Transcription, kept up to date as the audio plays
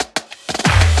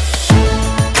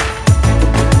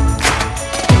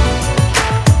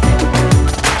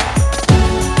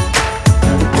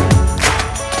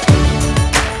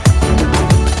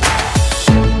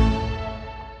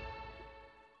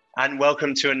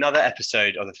welcome to another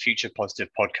episode of the Future Positive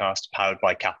podcast powered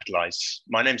by Capitalise.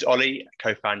 My name's Ollie,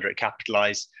 co-founder at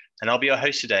Capitalise, and I'll be your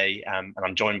host today. And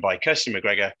I'm joined by Kirsty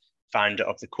McGregor, founder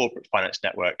of the Corporate Finance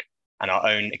Network and our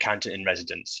own accountant in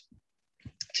residence.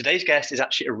 Today's guest is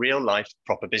actually a real-life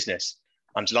proper business.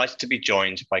 I'm delighted to be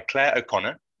joined by Claire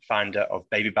O'Connor, founder of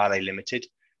Babyballet Limited,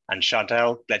 and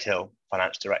Chantelle Gledhill,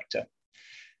 finance director.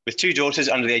 With two daughters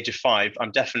under the age of 5,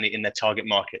 I'm definitely in their target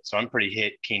market, so I'm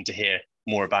pretty keen to hear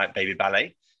more about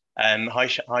Babyballet. Hi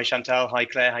Chantelle, hi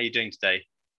Claire, how are you doing today?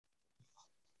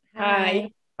 Hi.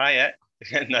 Hiya,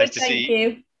 nice to see you.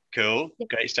 You. Cool,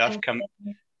 great stuff.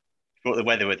 Brought the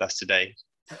weather with us today.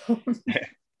 Well,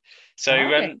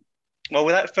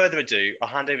 without further ado, I'll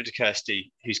hand over to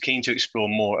Kirsty, who's keen to explore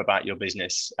more about your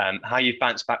business, how you've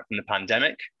bounced back from the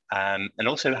pandemic, and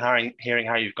also hearing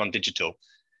how you've gone digital.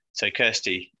 So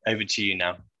Kirsty, over to you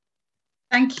now.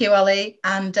 Thank you, Ollie.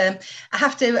 And I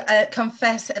have to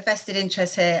confess a vested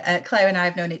interest here. Claire and I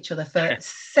have known each other for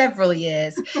several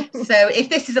years. So if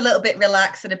this is a little bit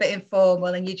relaxed and a bit informal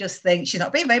and you just think she's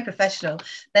not being very professional,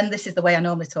 then this is the way I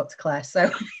normally talk to Claire.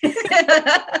 So,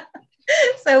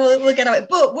 we'll get on it.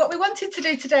 But what we wanted to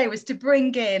do today was to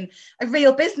bring in a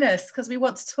real business, because we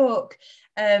want to talk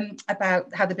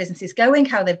about how the business is going,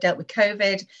 how they've dealt with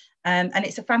COVID. And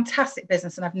it's a fantastic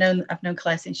business. And I've known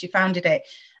Claire since she founded it.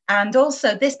 And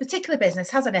also this particular business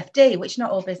has an FD, which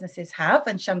not all businesses have.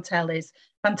 And Chantelle is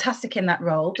fantastic in that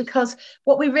role, because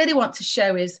what we really want to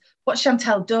show is what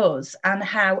Chantelle does and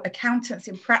how accountants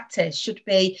in practice should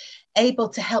be able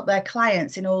to help their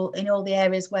clients in all the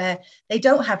areas where they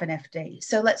don't have an FD.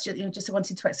 So let's just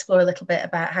wanted to explore a little bit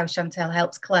about how Chantelle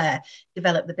helps Claire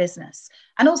develop the business,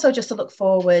 and also just to look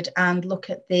forward and look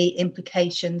at the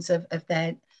implications of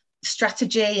their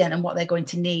strategy and what they're going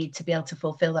to need to be able to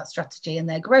fulfill that strategy and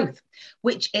their growth,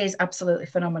 which is absolutely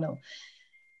phenomenal.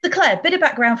 So Claire, a bit of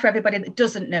background for everybody that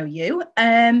doesn't know you.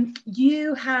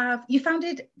 You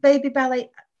founded Babyballet,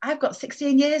 I've got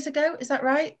 16 years ago, is that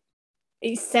right?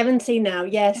 It's 17 now,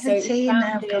 yeah. 17 so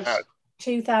it was founded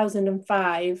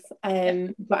 2005,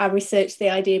 but I researched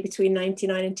the idea between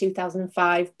 99 and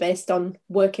 2005 based on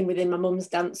working within my mum's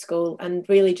dance school and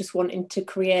really just wanting to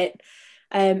create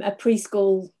a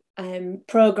preschool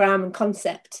program and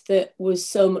concept that was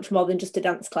so much more than just a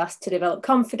dance class, to develop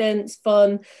confidence,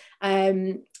 fun,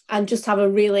 and just have a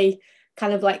really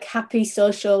kind of like happy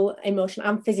social, emotional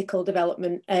and physical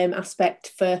development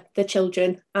aspect for the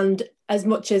children. And as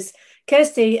much as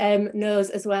Kirsty knows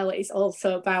as well, it's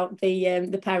also about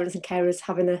the parents and carers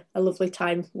having a lovely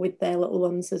time with their little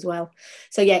ones as well.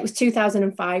 So yeah, it was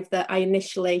 2005 that I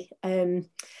initially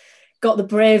got the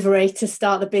bravery to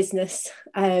start the business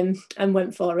and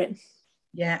went for it.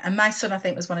 Yeah, and my son, I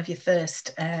think, was one of your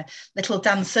first little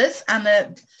dancers, and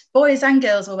the boys and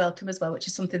girls were welcome as well, which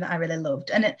is something that I really loved.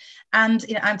 And I'm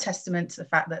testament to the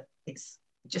fact that it's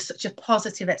just such a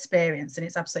positive experience, and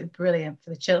it's absolutely brilliant for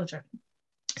the children.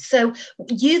 So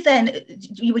you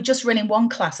were just running one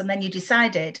class, and then you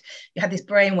decided, you had this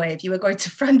brainwave, you were going to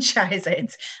franchise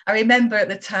it. I remember at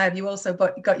the time you also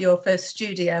got your first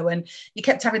studio, and you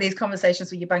kept having these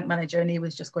conversations with your bank manager, and he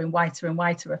was just going whiter and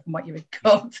whiter from what you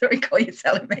recall you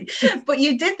telling me. But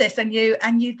you did this, and you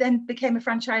then became a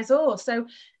franchisor. So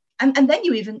and then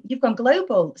you've gone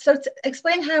global. So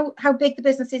explain how big the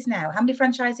business is now. How many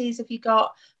franchisees have you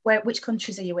got? Which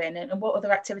countries are you in, and what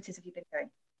other activities have you been doing?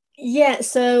 Yeah,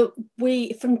 so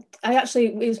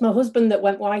it was my husband that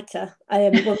went whiter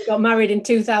when we got married in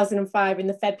 2005 in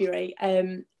the February,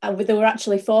 and there were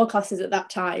actually 4 classes at that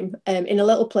time in a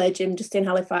little play gym just in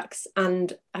Halifax,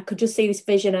 and I could just see this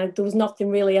vision. There was nothing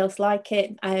really else like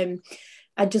it. I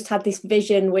just had this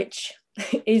vision, which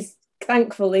is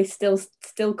thankfully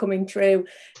still coming true,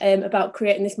 about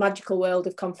creating this magical world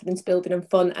of confidence building and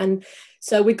fun. And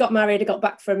so we got married, I got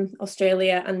back from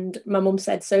Australia, and my mum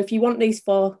said, so if you want these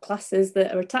 4 classes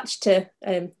that are attached to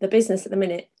the business at the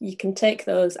minute, you can take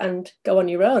those and go on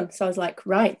your own. So I was like,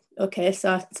 right, okay.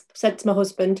 So I said to my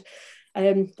husband,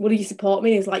 will you support me?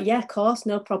 And he was like, yeah, of course,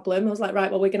 no problem. I was like,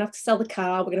 right, well, we're gonna have to sell the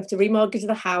car, we're gonna have to remortgage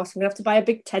the house, we're gonna have to buy a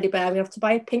big teddy bear, we're gonna have to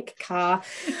buy a pink car,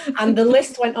 and the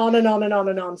list went on and on and on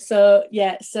and on. So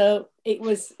yeah, so it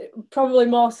was probably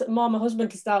more my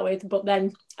husband to start with, but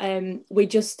then I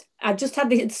just had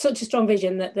such a strong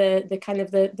vision that the kind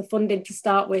of the funding to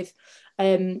start with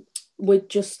I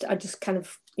just kind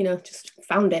of just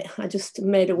found it. I just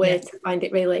made a way to find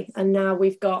it, really. And now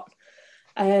we've got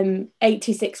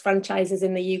 86 franchises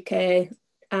in the UK,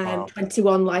 and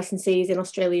 21 licensees in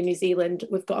Australia and New Zealand.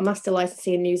 We've got a master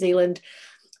licensee in New Zealand,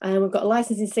 and we've got a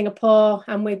license in Singapore,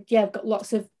 and we've got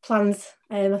lots of plans.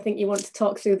 I think you want to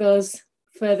talk through those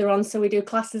further on. So we do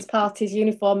classes, parties,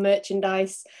 uniform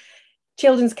merchandise,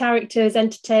 children's characters,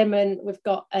 entertainment. We've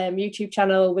got YouTube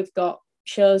channel. We've got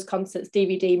shows, concerts,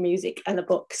 DVD, music, and a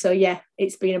book. So yeah,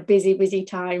 it's been a busy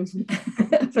time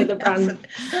for the brand.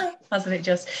 Hasn't it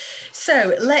just?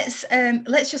 So let's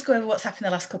just go over what's happened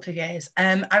the last couple of years.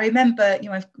 I remember,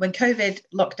 when COVID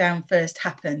lockdown first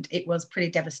happened, it was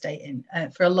pretty devastating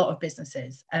for a lot of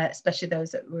businesses, especially those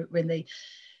that were in the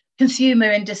consumer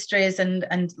industries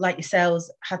and like yourselves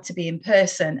had to be in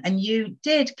person. And you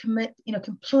did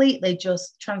completely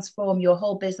just transform your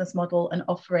whole business model and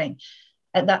offering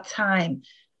at that time.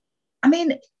 I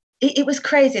mean, it was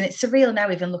crazy, and it's surreal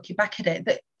now even looking back at it,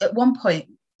 that at one point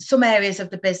some areas of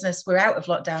the business were out of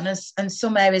lockdown and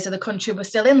some areas of the country were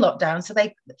still in lockdown, so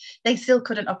they still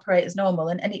couldn't operate as normal,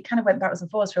 and it kind of went backwards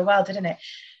and forwards for a while, didn't it?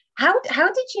 How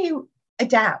did you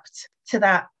adapt to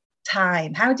that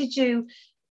time? How did you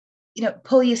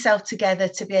pull yourself together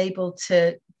to be able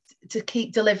to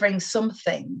keep delivering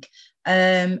something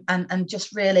and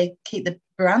just really keep the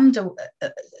brand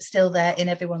still there in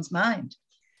everyone's mind?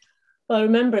 Well, I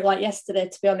remember it like yesterday,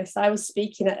 to be honest. I was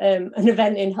speaking at an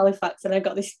event in Halifax, and I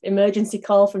got this emergency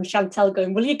call from Chantelle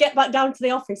going, will you get back down to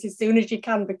the office as soon as you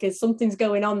can, because something's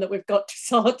going on that we've got to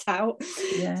sort out.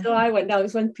 Yeah. So I went down. It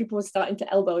was when people were starting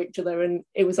to elbow each other, and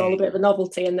it was all a bit of a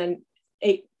novelty. And then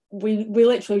we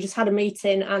literally just had a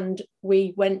meeting, and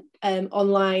we went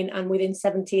online, and within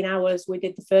 17 hours we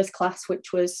did the first class,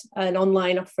 which was an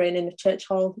online offering in a church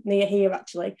hall near here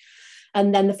actually.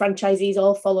 And then the franchisees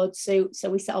all followed suit. So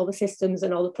we set all the systems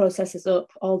and all the processes up,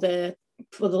 all the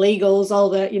legals, all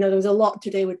the, there was a lot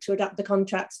to do to adapt the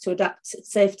contracts, to adapt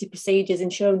safety procedures,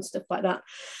 insurance, stuff like that.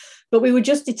 But we were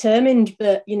just determined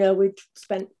that, we'd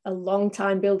spent a long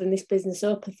time building this business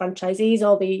up, the franchisees,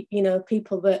 all the,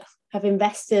 people that have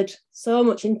invested so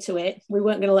much into it, we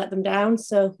weren't going to let them down.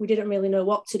 So we didn't really know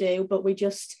what to do, but we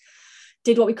just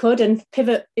did what we could. And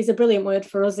pivot is a brilliant word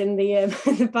for us in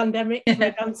the pandemic for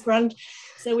a dance brand.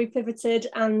 So we pivoted,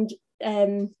 and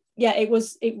it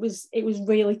was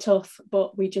really tough,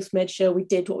 but we just made sure we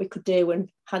did what we could do, and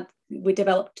we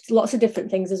developed lots of different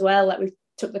things as well. Like we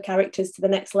took the characters to the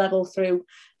next level through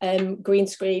green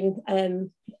screen,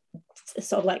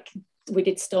 sort of like we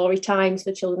did story times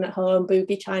for children at home,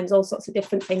 boogie times, all sorts of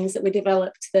different things that we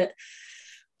developed that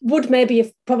would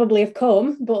maybe probably have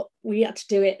come, but we had to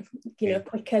do it,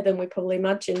 quicker than we probably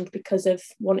imagined, because of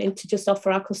wanting to just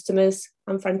offer our customers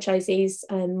and franchisees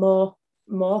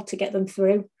more to get them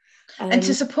through. And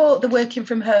to support the working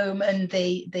from home and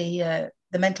the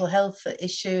mental health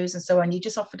issues and so on, you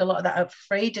just offered a lot of that out for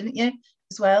free, didn't you,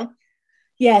 as well?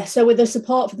 Yeah, so with the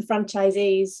support for the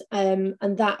franchisees, and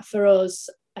that for us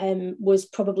was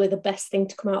probably the best thing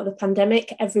to come out of the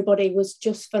pandemic. Everybody was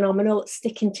just phenomenal at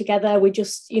sticking together. We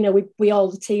just, we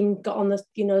all, the team got on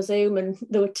the, Zoom, and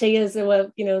there were tears. There were,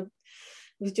 it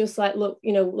was just like, look,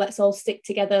 let's all stick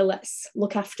together. Let's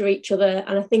look after each other.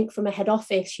 And I think from a head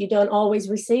office, you don't always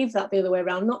receive that the other way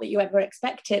around. Not that you ever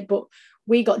expect it, but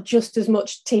we got just as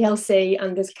much TLC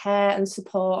and as care and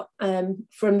support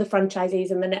from the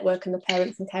franchisees and the network and the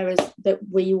parents and carers that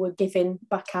we were giving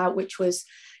back out, which was,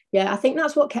 I think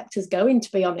that's what kept us going,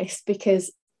 to be honest,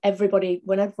 because everybody,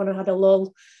 when everyone had a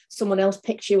lull, someone else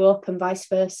picked you up and vice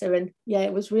versa. And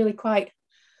it was really quite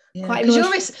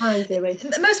emotional times, really.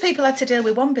 Most people had to deal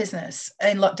with one business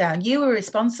in lockdown. You were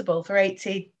responsible for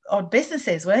 80 odd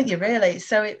businesses, weren't you, really?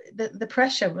 So the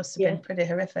pressure must have been pretty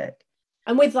horrific.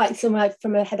 And with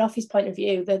from a head office point of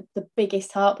view, the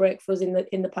biggest heartbreak for us in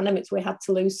the pandemic, we had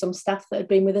to lose some staff that had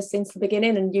been with us since the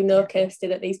beginning. And Kirsty,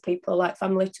 that these people are like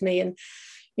family to me. And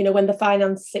when the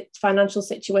financial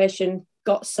situation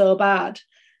got so bad,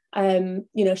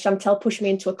 Chantelle pushed me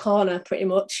into a corner pretty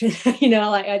much.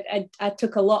 I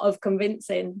took a lot of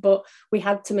convincing, but we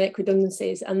had to make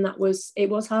redundancies, and it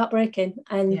was heartbreaking.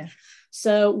 And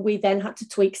so we then had to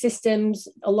tweak systems.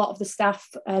 A lot of the staff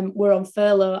were on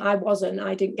furlough.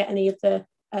 I didn't get any of the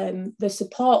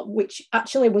support, which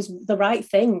actually was the right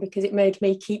thing, because it made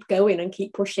me keep going and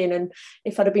keep pushing. And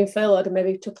if I'd have been furloughed, I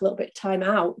maybe took a little bit of time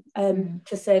out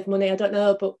to save money, I don't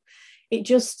know, but it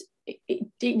just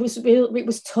it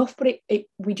was tough, but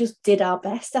we just did our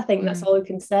best. I think that's all we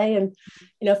can say. And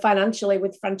financially,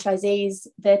 with franchisees,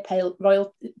 they pay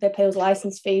us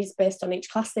license fees based on each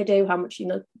class they do, how much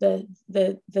the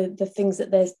things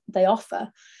that they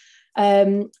offer.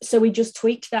 So we just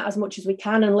tweaked that as much as we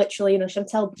can, and literally,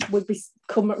 Chantelle would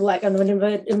come like on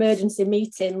an emergency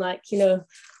meeting,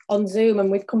 on Zoom,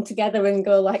 and we'd come together and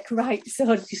go like, right,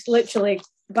 so just literally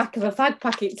back of a fag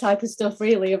packet type of stuff,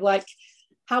 really, of like,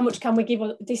 how much can we give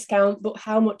a discount, but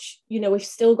how much, we've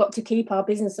still got to keep our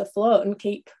business afloat and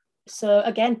keep. So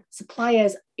again,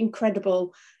 suppliers,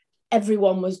 incredible.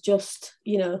 Everyone was just,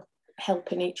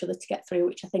 helping each other to get through,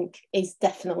 which I think is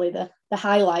definitely the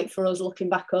highlight for us looking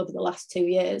back over the last 2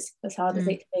 years, as hard as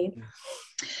it's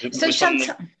been. So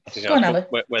Chantelle, go on, Ella.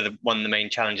 Where one of the main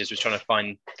challenges was trying to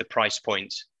find the price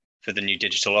point for the new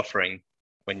digital offering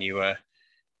when you were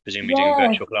presumably doing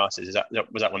virtual classes.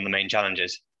 Was that one of the main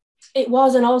challenges? It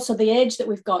was, and also the age that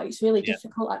we've got, it's really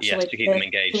difficult actually to keep them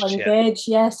engaged.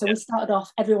 So we started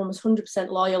off, everyone was 100%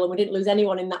 loyal, and we didn't lose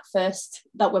anyone in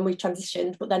that when we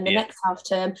transitioned. But then the next half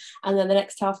term, and then the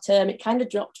next half term, it kind of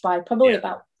dropped by probably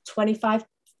about 25%,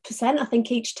 I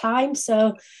think, each time.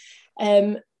 So,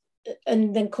 and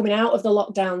then coming out of the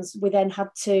lockdowns, we then had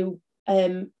to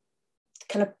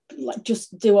kind of like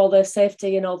just do all the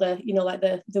safety and all the,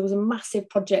 there was a massive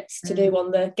project to do on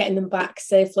the getting them back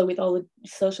safely with all the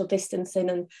social distancing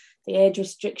and the age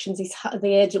restrictions.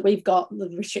 The age that we've got,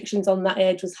 the restrictions on that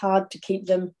age was hard to keep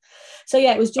them. So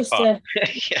it was just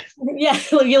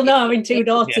you'll know, having 2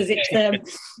 daughters, it's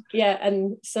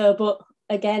and so, but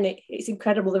again, it's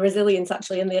incredible, the resilience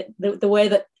actually, and the way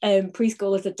that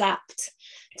preschoolers adapt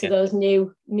to those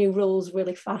new rules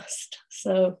really fast.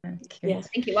 So I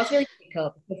think it was really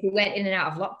difficult because we went in and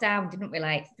out of lockdown, didn't we,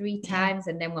 like 3 times,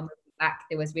 and then when we went back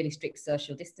there was really strict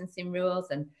social distancing rules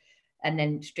and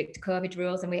then strict COVID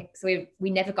rules, and we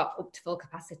never got up to full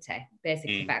capacity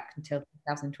basically back until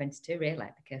 2022 really,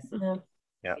 because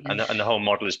and the whole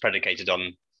model is predicated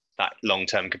on that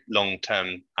long-term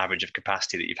average of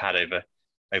capacity that you've had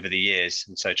over the years,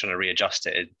 and so trying to readjust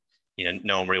it,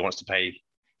 no one really wants to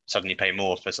suddenly pay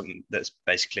more for something that's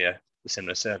basically a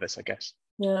similar service, I guess.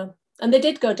 Yeah, and they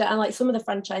did go down, like some of the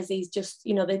franchisees just,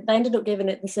 they ended up giving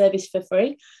it the service for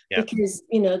free because,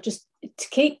 just to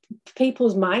keep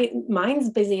people's minds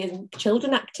busy and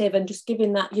children active, and just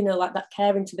giving that, like that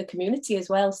care into the community as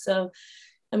well. So,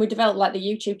 and we developed like the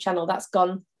YouTube channel that's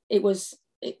gone. It was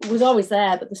always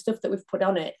there, but the stuff that we've put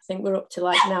on it, I think we're up to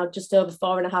like now just over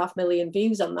 4.5 million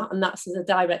views on that, and that's as a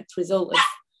direct result of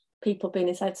people being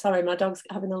inside. Sorry, my dog's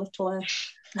having a little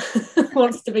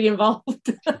wants to be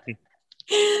involved.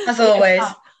 As always.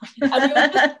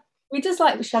 We just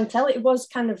like Chantelle, it was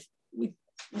kind of, we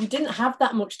didn't have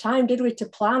that much time, did we, to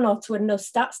plan or to have no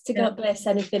stats to go base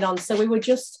anything on. So we were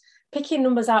just picking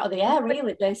numbers out of the air,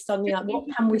 really, based on what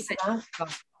can we survive.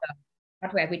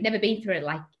 We'd never been through it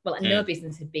no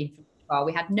business had been through it before.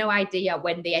 We had no idea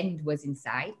when the end was in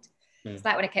sight. It's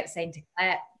like when I kept saying to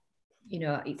Claire,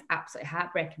 it's absolutely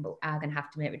heartbreaking, but we are going to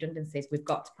have to make redundancies. We've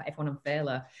got to put everyone on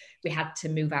furlough. We had to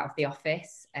move out of the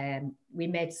office. We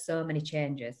made so many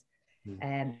changes.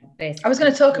 I was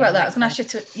going to talk about that. I was going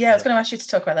to ask you to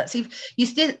talk about that. So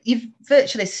you've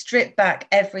virtually stripped back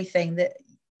everything that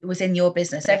was in your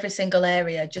business, every single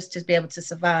area, just to be able to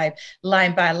survive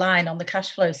line by line on the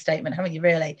cash flow statement, haven't you,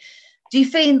 really? Do you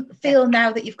feel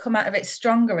now that you've come out of it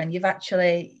stronger and you've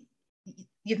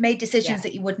made decisions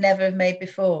that you would never have made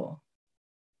before?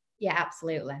 Yeah,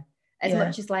 absolutely. As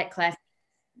much as like Claire's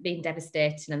been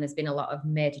devastating and there's been a lot of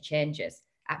major changes,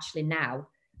 actually now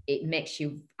it makes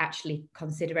you actually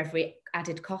consider every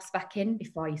added cost back in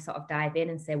before you sort of dive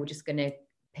in and say, we're just going to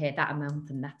pay that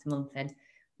amount and that a month. And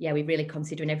we're really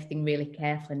considering everything really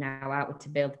carefully now, aren't we, to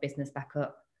build the business back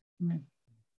up.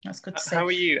 That's good to see. How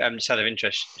are you, just out of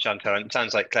interest, Chantelle? And it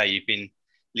sounds like, Claire, you've been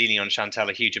leaning on Chantelle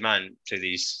a huge amount through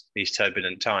these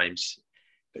turbulent times.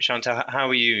 But Chantelle, how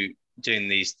are you doing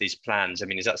these plans? I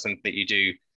mean, is that something that you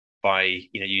do by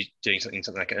you doing something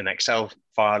like an Excel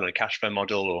file or a cash flow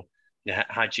model, or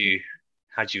how do you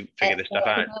figure this stuff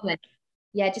out?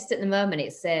 Just at the moment,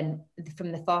 it's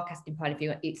from the forecasting point of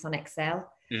view, it's on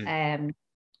Excel.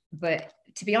 But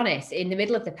to be honest, in the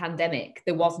middle of the pandemic,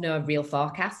 there was no real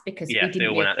forecast because they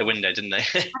all went out the window, didn't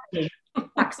they?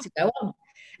 Facts to go on.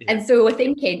 And so we're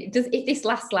thinking, if this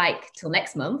lasts like till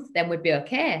next month, then we'd be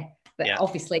okay. But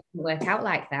obviously it didn't work out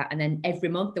like that. And then every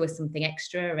month there was something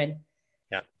extra, and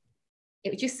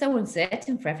it was just so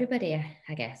uncertain for everybody,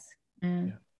 I guess.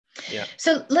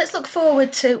 So let's look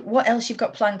forward to what else you've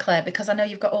got planned, Claire, because I know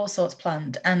you've got all sorts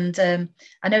planned, and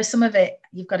I know some of it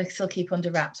you've got to still keep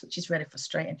under wraps, which is really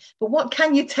frustrating. But what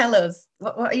can you tell us?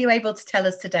 What are you able to tell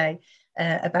us today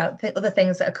about the other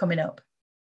things that are coming up?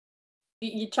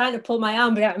 You're trying to pull my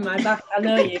arm behind my back. I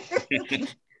know you.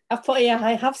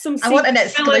 I have some. I want an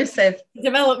exclusive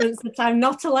developments that I'm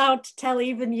not allowed to tell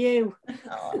even you.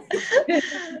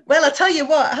 Well, I'll tell you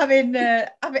what. Having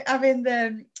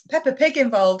Peppa Pig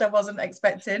involved, I wasn't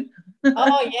expecting.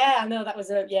 Oh yeah, I know that was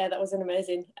an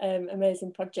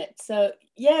amazing project. So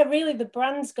really the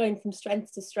brand's going from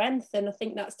strength to strength, and I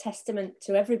think that's testament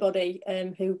to everybody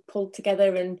who pulled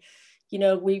together. And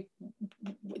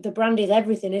the brand is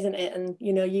everything, isn't it? And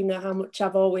you know how much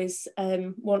I've always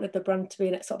wanted the brand to be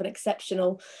sort of an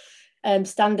exceptional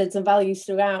standards and values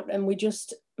throughout, and we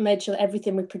just made sure that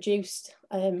everything we produced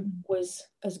was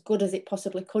as good as it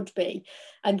possibly could be.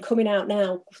 And coming out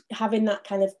now, having that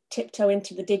kind of tiptoe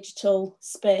into the digital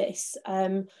space,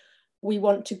 we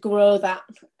want to grow that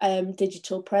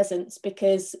digital presence,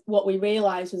 because what we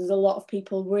realised was there's a lot of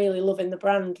people really loving the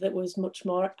brand that was much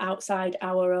more outside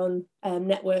our own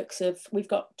networks of, we've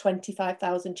got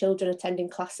 25,000 children attending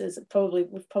classes.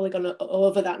 We've probably gone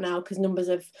over that now because numbers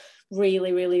have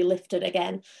really, really lifted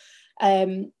again.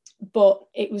 But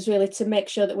it was really to make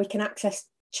sure that we can access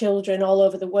children all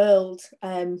over the world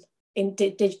in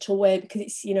digital way, because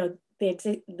it's, you know,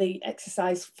 the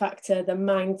exercise factor, the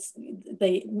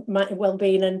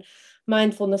well-being and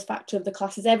mindfulness factor of the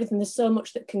classes, everything. There's so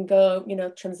much that can go, you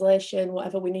know, translation,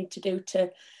 whatever we need to do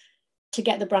to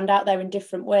get the brand out there in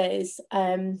different ways.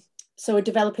 So we're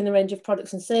developing the range of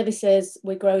products and services.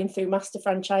 We're growing through master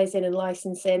franchising and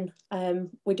licensing.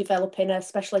 We're developing a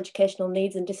special educational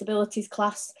needs and disabilities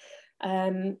class,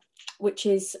 which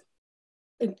is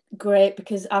great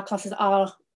because our classes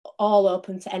are all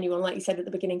open to anyone, like you said at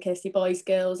the beginning, Kirsty, boys,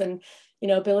 girls, and, you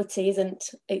know, ability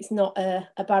it's not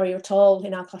a barrier at all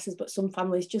in our classes, but some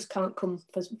families just can't come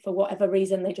for whatever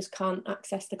reason. They just can't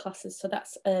access the classes. So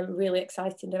that's a really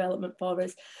exciting development for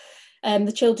us.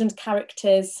 The children's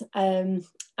characters, and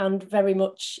very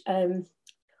much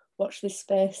watch this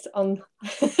space on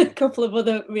a couple of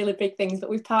other really big things,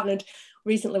 but we've partnered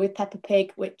recently with Peppa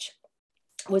Pig, which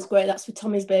was great. That's for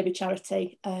Tommy's Baby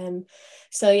charity.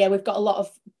 So yeah, we've got a lot of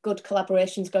good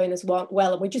collaborations going as well,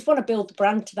 and we just want to build the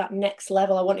brand to that next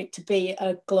level. I want it to be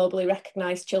a globally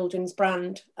recognised children's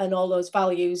brand, and all those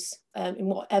values in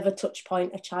whatever touch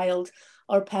point a child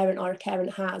or a parent or a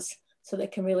parent has, so they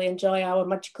can really enjoy our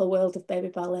magical world of baby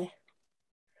ballet.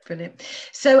 Brilliant.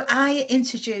 So I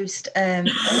introduced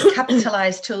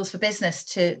capitalised tools for business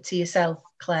to yourself,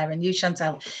 Claire, and you,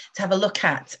 Chantelle, to have a look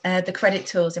at the credit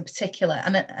tools in particular.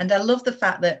 And I love the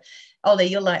fact that, Ollie,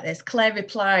 you'll like this, Claire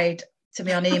replied to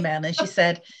me on email and she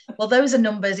said, well, those are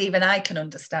numbers even I can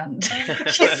understand,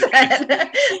 she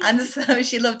said. And so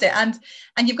she loved it. And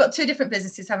you've got two different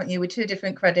businesses, haven't you, with two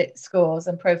different credit scores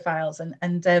and profiles.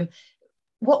 And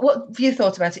what have you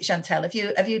thought about it, Chantelle?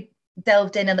 Have you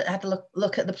delved in and had a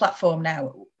look at the platform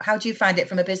now? How do you find it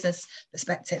from a business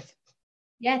perspective?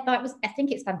 Yeah, I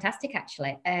think it's fantastic,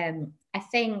 actually. I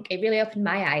think it really opened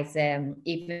my eyes,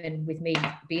 even with me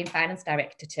being finance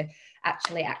director, to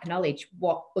actually acknowledge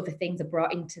what other things are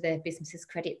brought into the business's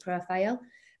credit profile.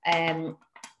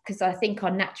 Because I think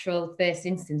on natural first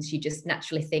instance, you just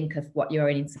naturally think of what you're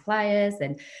in suppliers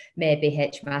and maybe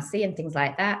HMRC and things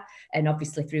like that. And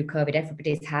obviously through COVID,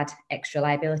 everybody's had extra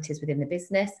liabilities within the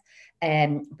business.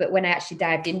 But when I actually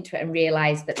dived into it and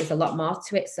realised that there's a lot more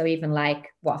to it, so even like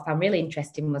what I found really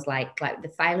interesting was like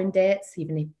the filing dates,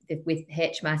 even if with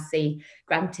HMRC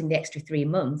granting the extra 3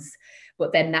 months,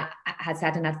 but then that has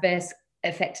had an adverse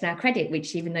effect on our credit,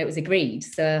 which even though it was agreed.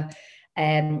 So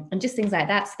and just things like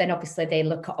that. So then obviously they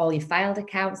look at all your filed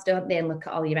accounts, don't they, and look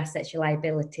at all your assets, your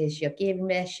liabilities, your gearing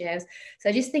ratios. So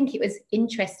I just think it was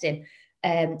interesting,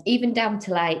 even down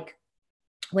to like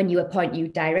when you appoint new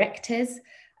directors,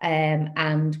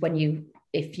 and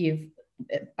if you've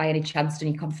by any chance done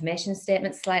your confirmation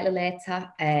statement slightly later,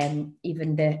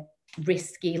 even the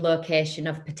risky location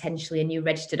of potentially a new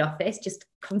registered office, just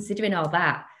considering all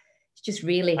that. Just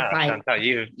really Chantelle,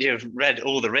 you've read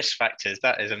all the risk factors.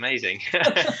 That is amazing.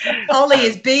 Ollie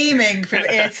is beaming from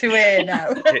ear to ear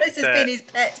now. This has been his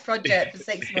pet project for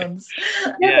 6 months.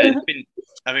 Yeah, it's been.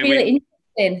 I mean, really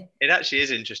interesting. It actually is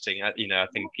interesting. I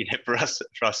think for us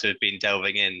who have been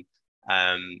delving in,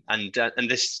 and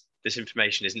this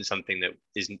information isn't something that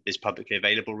is publicly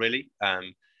available really,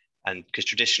 and because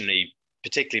traditionally,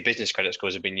 particularly business credit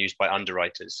scores have been used by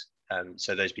underwriters,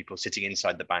 so those people sitting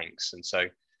inside the banks, and so.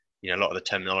 A lot of the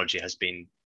terminology has been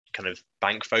kind of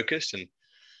bank focused, and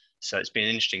so it's been an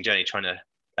interesting journey trying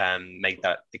to make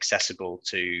that accessible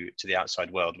to the outside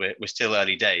world. We're still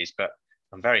early days, but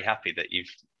I'm very happy that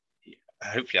you've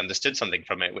hopefully understood something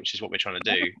from it, which is what we're trying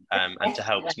to do, and to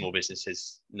help small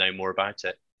businesses know more about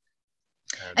it.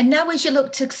 And now as you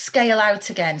look to scale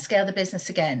the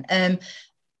business again,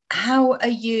 how are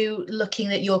you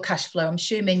looking at your cash flow? I'm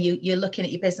assuming you're looking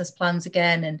at your business plans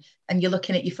again, and you're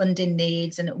looking at your funding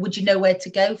needs. And would you know where to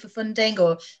go for funding,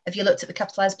 or have you looked at the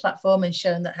Capitalised platform and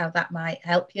shown that how that might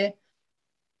help you?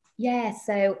 Yeah,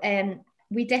 so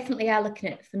we definitely are looking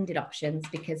at funded options,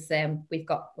 because we've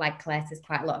got, like Claire says,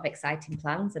 quite a lot of exciting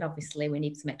plans, and obviously we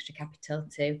need some extra capital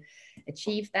to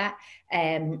achieve that.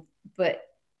 But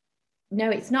no,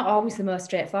 it's not always the most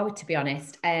straightforward, to be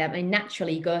honest.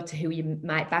 Naturally you go to who you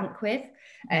might bank with,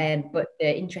 but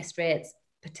the interest rates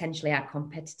potentially are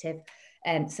competitive.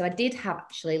 So I did have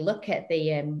actually look at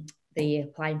the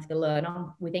applying for the loan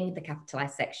on within the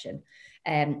capitalised section,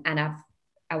 and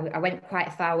I went quite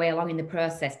a far way along in the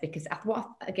process, because what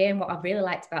I really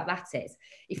liked about that is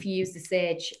if you use the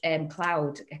Sage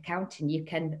cloud accounting, you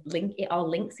can link it, all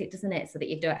links it, doesn't it, so that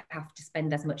you don't have to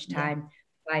spend as much time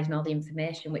providing all the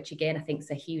information, which again I think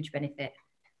is a huge benefit.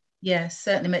 Yes,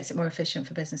 certainly makes it more efficient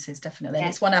for businesses, definitely. And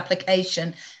it's one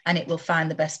application and it will find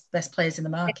the best players in the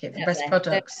market for best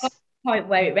products. There's a point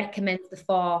where it recommends the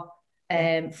 4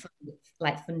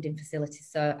 funding facilities.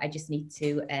 So I just need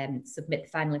to submit the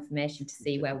final information to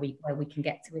see where we can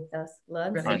get to with those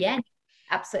loans. Brilliant. So yeah,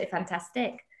 absolutely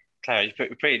fantastic. Claire,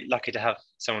 you're pretty lucky to have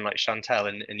someone like Chantelle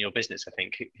in your business. I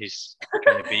think who's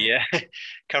going to be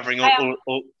covering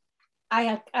all.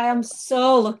 I am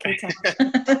so lucky to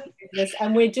have this,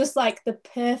 and we're just like the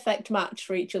perfect match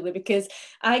for each other, because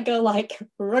I go like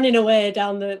running away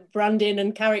down the branding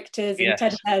and characters and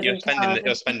teddy bears.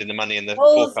 You're spending the money in the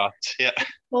forecast. Yeah,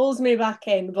 pulls me back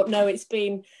in. But no, it's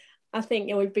been, I think,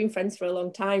 we've been friends for a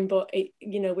long time, but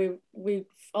we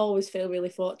always feel really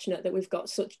fortunate that we've got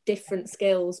such different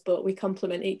skills, but we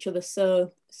complement each other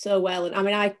so well. And I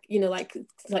mean,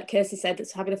 like Kirsty said,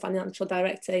 it's having a financial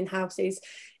director in house is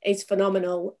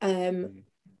phenomenal.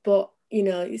 But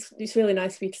it's really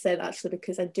nice for you to say that, actually,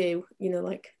 because I do,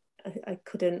 I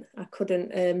couldn't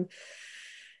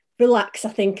relax, I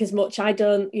think, as much. I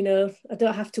don't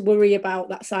have to worry about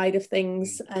that side of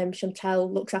things. Chantelle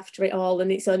looks after it all,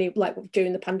 and it's only like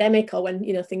during the pandemic or when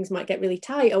things might get really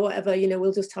tight or whatever,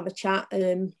 we'll just have a chat.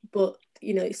 But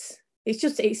it's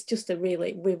just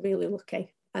we're really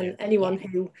lucky. And anyone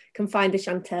who can find a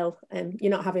Chantelle,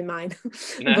 you're not having mine.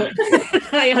 No.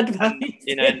 But I advise.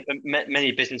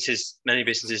 Many businesses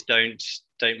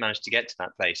don't manage to get to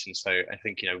that place, and so I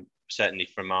think certainly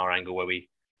from our angle, where we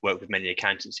work with many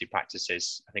accountancy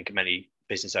practices, I think many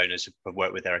business owners have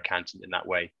worked with their accountant in that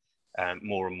way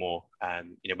more and more.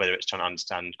 Whether it's trying to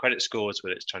understand credit scores,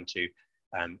 whether it's trying to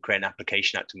create an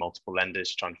application out to multiple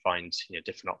lenders, trying to find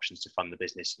different options to fund the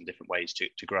business in different ways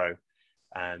to grow.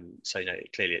 So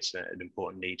clearly it's an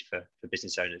important need for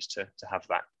business owners to have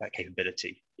that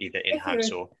capability, either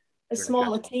in-house or a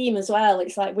smaller team as well.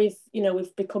 It's like we've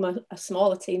become a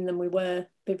smaller team than we were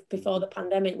before the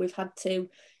pandemic. We've had to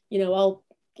all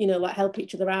help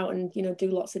each other out and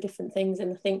do lots of different things.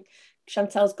 And I think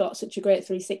Chantelle's got such a great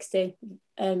 360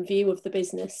 view of the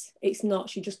business. It's not,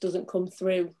 she just doesn't come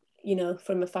through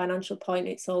from a financial point.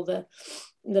 It's all the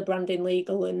branding,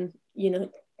 legal, and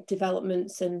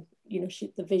developments, and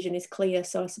the vision is clear.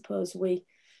 So I suppose we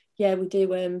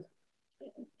do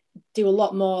a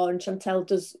lot more, and Chantelle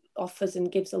offers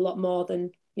and gives a lot more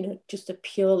than just a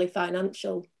purely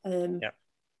financial.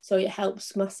 So it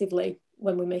helps massively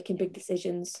when we're making big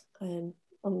decisions on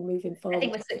moving forward. I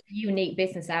think we're such a unique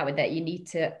business, aren't we, that you need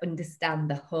to understand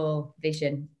the whole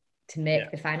vision to make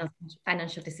the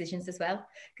financial decisions as well.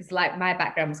 Because like my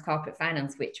background was corporate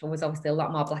finance, which was obviously a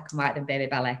lot more black and white than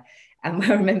Babyballet. And I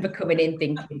remember coming in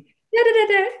thinking,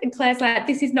 and Claire's like,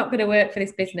 this is not going to work for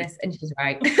this business. And she's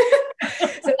right.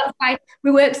 So that's why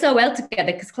we work so well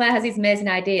together, because Claire has these amazing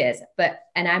ideas,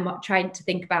 and I'm trying to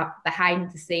think about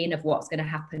behind the scene of what's going to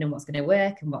happen and what's going to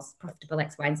work and what's profitable,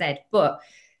 X, Y, and Z. But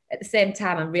at the same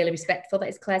time, I'm really respectful that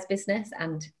it's Claire's business,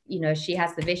 and she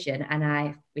has the vision,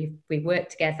 and we work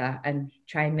together and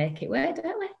try and make it work,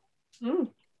 don't we?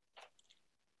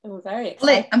 I'm very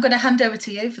excited. I'm going to hand over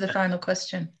to you for the final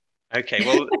question. Okay,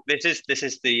 well, this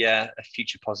is the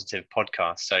Future Positive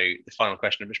podcast. So the final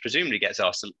question, which presumably gets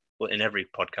asked in every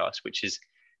podcast, which is,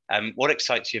 what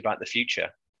excites you about the future?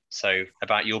 So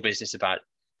about your business, about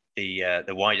the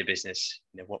wider business.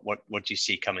 What do you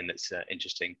see coming that's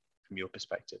interesting from your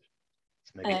perspective?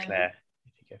 So maybe Claire,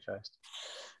 if you go first.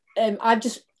 I've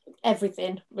just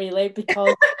everything really,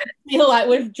 because I feel like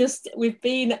we've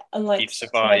been and like you've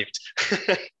survived.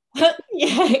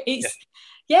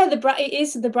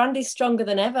 The brand is stronger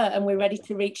than ever, and we're ready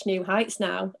to reach new heights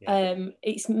now.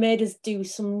 It's made us do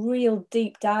some real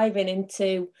deep diving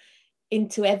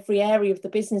into every area of the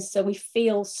business, so we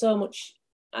feel so much.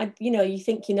 You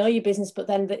think your business, but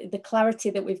then the clarity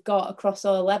that we've got across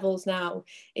all levels now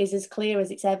is as clear as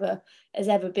it's ever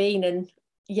been. And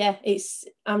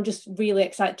I'm just really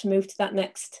excited to move to that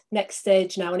next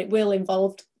stage now, and it will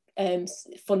involve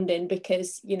funding,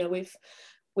 because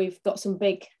we've got some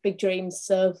big dreams,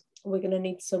 so we're going to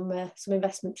need some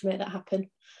investment to make that happen.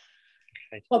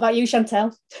 Okay. What about you,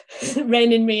 Chantelle?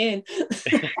 Reining me in.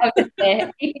 I was going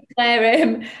to say,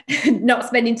 Claire, not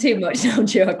spending too much. No, I'm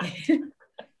joking.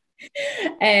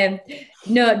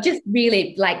 No, just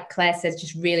really, like Claire says,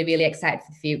 just really, really excited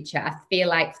for the future. I feel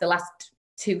like for the last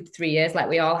 2-3 years, like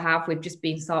we all have. We've just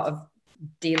been sort of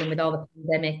dealing with all the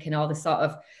pandemic and all the sort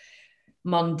of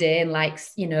mundane, like,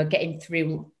 you know, getting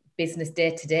through business day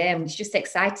to day. And it's just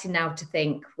exciting now to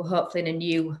think we're hopefully in a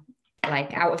new,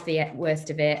 like, out of the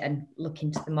worst of it and look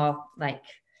into the more like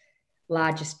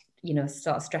largest, you know,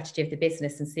 sort of strategy of the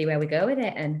business and see where we go with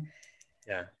it. And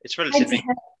yeah, it's relatively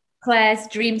Claire's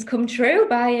dreams come true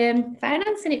by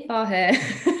financing it for her.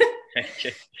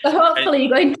 Okay. So hopefully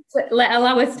you're going to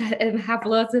allow us to have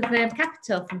loads of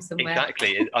capital from somewhere.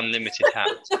 Exactly, unlimited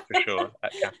taps for sure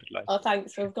at Capitalise. Oh,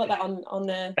 thanks. We've got that on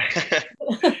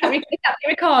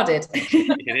recorded.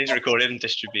 It is recorded and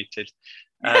distributed.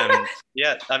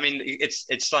 Yeah, I mean,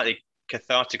 it's slightly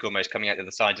cathartic almost coming out the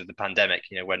other side of the pandemic,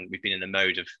 you know, when we've been in a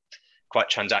mode of quite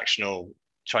transactional,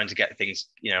 trying to get things,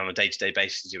 you know, on a day-to-day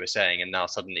basis, as you were saying, and now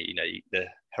suddenly, you know, the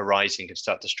horizon can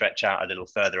start to stretch out a little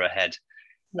further ahead.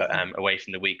 Yeah. Away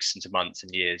from the weeks into months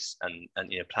and years, and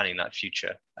you know, planning that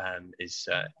future is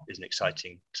an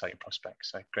exciting prospect.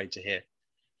 So great to hear.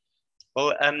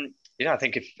 Well, you know, I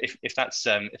think if that's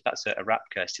a wrap,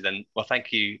 Kirsty, then well,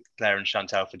 thank you, Claire and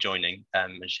Chantelle, for joining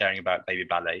and sharing about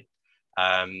Babyballet.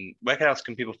 Where else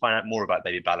can people find out more about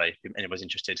Babyballet if anyone's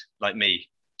interested, like me?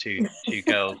 Two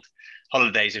girls.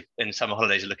 Holidays and summer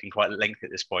holidays are looking quite lengthy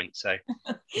at this point. So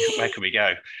where can we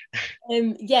go?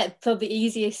 Yeah, so the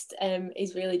easiest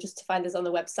is really just to find us on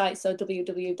the website. So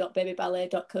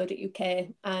www.babyballet.co.uk,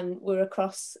 and we're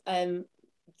across the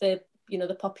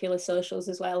popular socials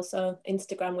as well. So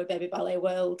Instagram with Babyballet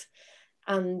World,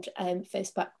 and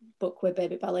Facebook with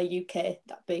Babyballet UK.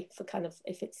 That'd be for kind of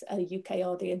if it's a UK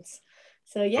audience.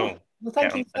 So yeah. Oh. Well,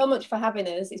 thank you so much for having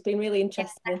us. It's been really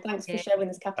interesting. And thanks for showing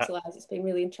us Capitalise. It's been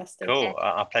really interesting. Cool.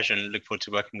 Our pleasure, and look forward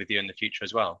to working with you in the future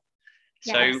as well.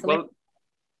 Yeah, so, well,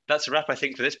 that's a wrap, I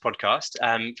think, for this podcast.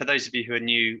 For those of you who are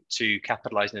new to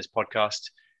Capitalise in this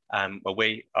podcast, well,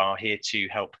 we are here to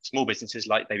help small businesses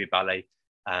like Babyballet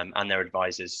and their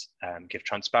advisors give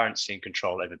transparency and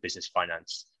control over business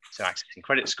finance. So accessing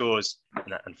credit scores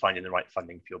and finding the right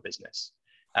funding for your business.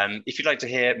 If you'd like to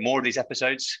hear more of these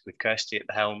episodes with Kirsty at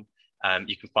the helm,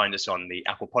 you can find us on the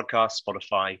Apple Podcasts,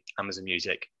 Spotify, Amazon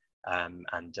Music, and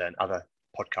other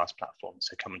podcast platforms.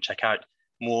 So come and check out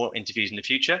more interviews in the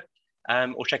future,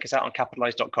 or check us out on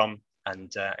capitalise.com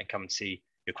and come and see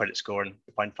your credit score and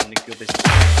find funding for your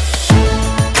business.